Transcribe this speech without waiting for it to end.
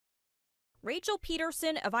Rachel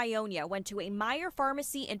Peterson of Ionia went to a Meyer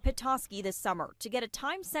pharmacy in Petoskey this summer to get a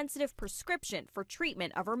time-sensitive prescription for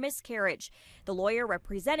treatment of her miscarriage. The lawyer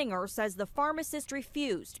representing her says the pharmacist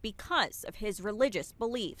refused because of his religious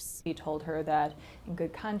beliefs. He told her that in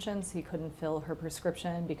good conscience he couldn't fill her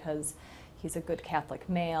prescription because he's a good Catholic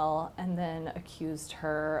male, and then accused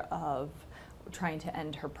her of trying to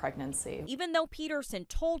end her pregnancy. Even though Peterson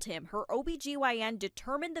told him her OBGYN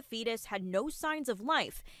determined the fetus had no signs of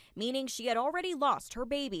life, meaning she had already lost her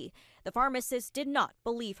baby, the pharmacist did not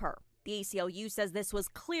believe her. The ACLU says this was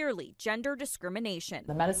clearly gender discrimination.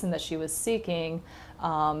 The medicine that she was seeking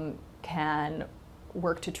can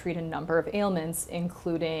work to treat a number of ailments,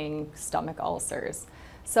 including stomach ulcers.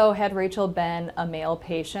 So had Rachel been a male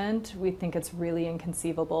patient, we think it's really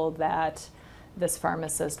inconceivable that this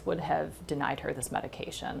pharmacist would have denied her this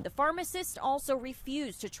medication. The pharmacist also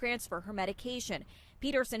refused to transfer her medication.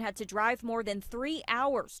 Peterson had to drive more than 3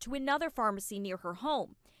 hours to another pharmacy near her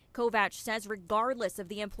home. Kovach says regardless of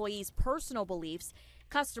the employee's personal beliefs,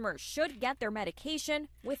 customers should get their medication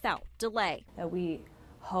without delay. We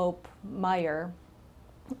hope Meyer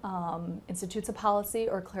institutes a policy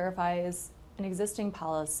or clarifies an existing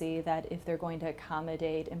policy that if they're going to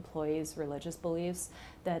accommodate employees' religious beliefs,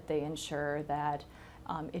 that they ensure that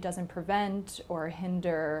it doesn't prevent or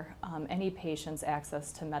hinder any patient's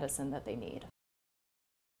access to medicine that they need.